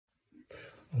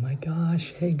Oh my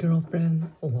gosh, hey girlfriend,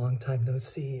 a long time no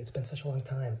see. It's been such a long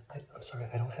time. I'm sorry,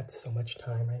 I don't have so much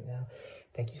time right now.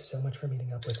 Thank you so much for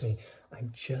meeting up with me.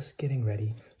 I'm just getting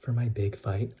ready for my big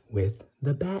fight with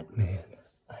the Batman.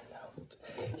 I know,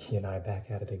 he and I back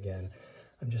at it again.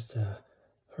 I'm just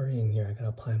hurrying here. I gotta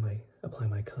apply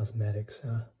my cosmetics.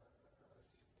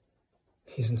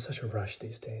 He's in such a rush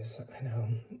these days. I know.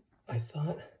 I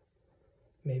thought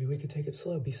maybe we could take it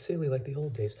slow, be silly like the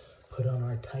old days, put on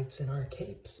our tights and our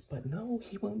capes. But no,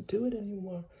 he won't do it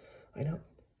anymore. I know.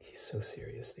 He's so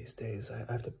serious these days.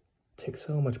 I have to take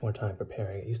so much more time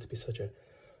preparing. It used to be such a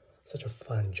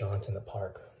fun jaunt in the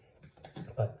park.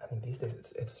 But I mean, these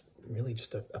days it's really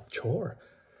just a chore.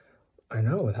 I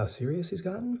know, with how serious he's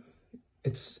gotten. I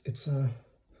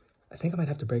think I might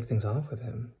have to break things off with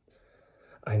him.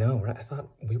 I know, right? I thought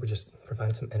we were just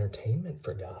providing some entertainment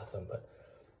for Gotham, but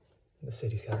the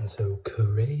city's gotten so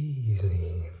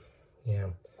crazy. Yeah.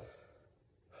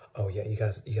 Oh yeah, you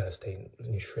gotta stay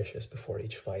nutritious before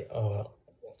each fight.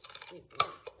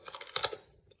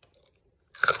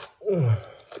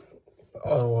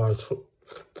 Otherwise,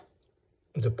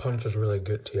 the punches really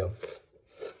get to you.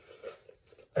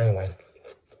 Anyway,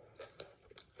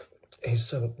 he's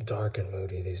so dark and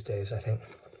moody these days. I think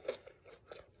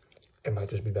it might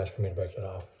just be best for me to break it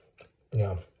off.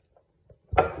 Yeah.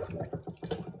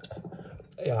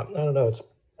 Yeah, I don't know. It's.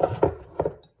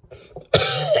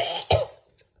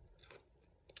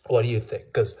 What do you think?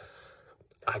 Because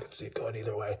I could see it going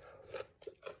either way.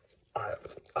 All right,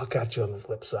 I'll catch you on the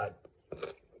flip side.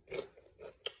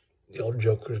 The old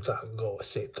Joker's not gonna go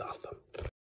save Gotham.